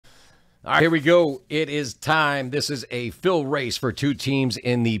All right, here we go. It is time. This is a fill race for two teams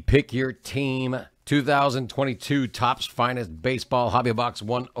in the Pick Your Team 2022 Topps Finest Baseball Hobby Box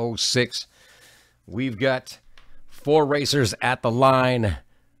 106. We've got 4 racers at the line,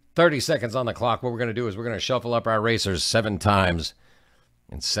 30 seconds on the clock. What we're going to do is we're going to shuffle up our racers 7 times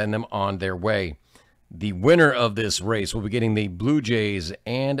and send them on their way. The winner of this race will be getting the Blue Jays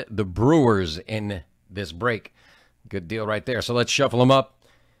and the Brewers in this break. Good deal right there. So let's shuffle them up.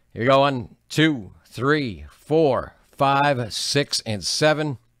 Here you go. 1, 2, 3, 4, 5, 6, and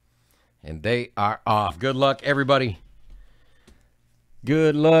 7. And they are off. Good luck, everybody.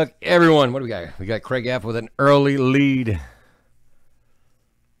 Good luck, everyone. What do we got? We got Craig F. with an early lead.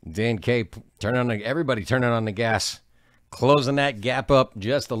 Dan K. Everybody turning on the gas. Closing that gap up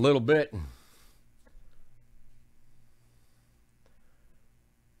just a little bit.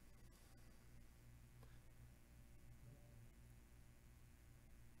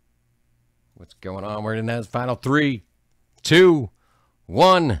 What's going on? We're in that final 3, 2,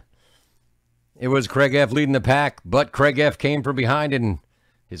 1. It was Craig F. leading the pack, but Craig F. came from behind and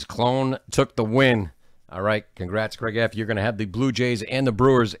his clone took the win. All right, congrats, Craig F. You're going to have the Blue Jays and the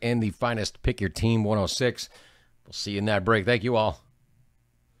Brewers in the Finest Pick Your Team 106. We'll see you in that break. Thank you all.